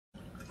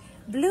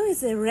Blue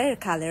is a rare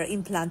color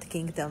in plant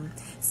kingdom,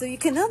 so you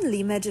can only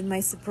imagine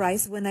my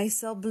surprise when I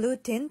saw blue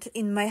tint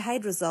in my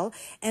hydrosol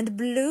and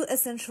blue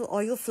essential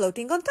oil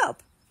floating on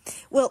top.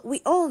 Well,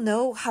 we all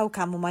know how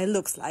chamomile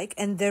looks like,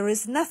 and there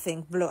is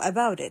nothing blue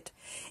about it.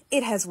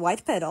 It has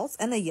white petals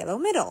and a yellow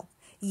middle.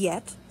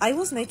 Yet, I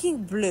was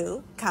making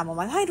blue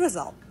chamomile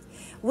hydrosol.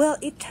 Well,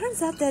 it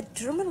turns out that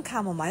German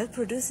chamomile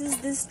produces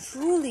this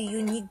truly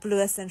unique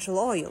blue essential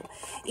oil.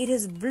 It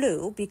is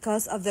blue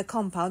because of the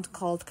compound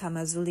called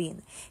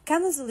chamazulin.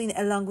 Chamazulin,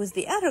 along with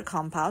the other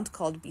compound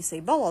called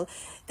bisabolol,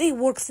 they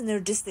work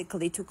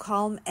synergistically to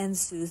calm and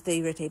soothe the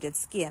irritated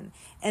skin,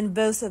 and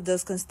both of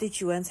those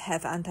constituents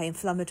have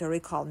anti-inflammatory,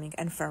 calming,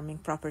 and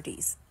firming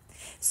properties.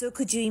 So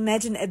could you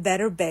imagine a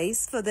better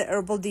base for the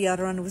herbal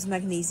deodorant with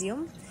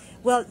magnesium?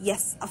 Well,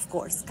 yes, of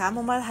course,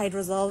 chamomile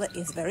hydrosol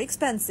is very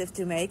expensive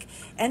to make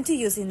and to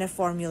use in a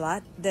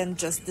formula than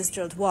just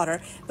distilled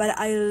water, but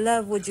I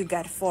love what you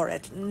get for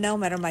it, no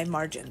matter my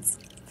margins.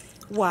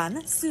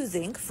 1.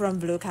 Soothing from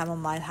blue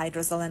chamomile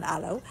hydrosol and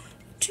aloe.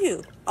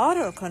 2.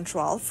 Odor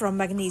control from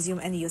magnesium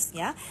and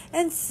usnea.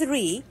 And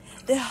 3.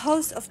 The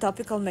host of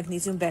topical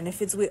magnesium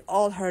benefits we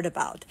all heard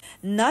about.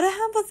 Not a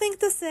humble thing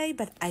to say,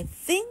 but I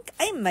think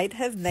I might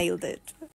have nailed it.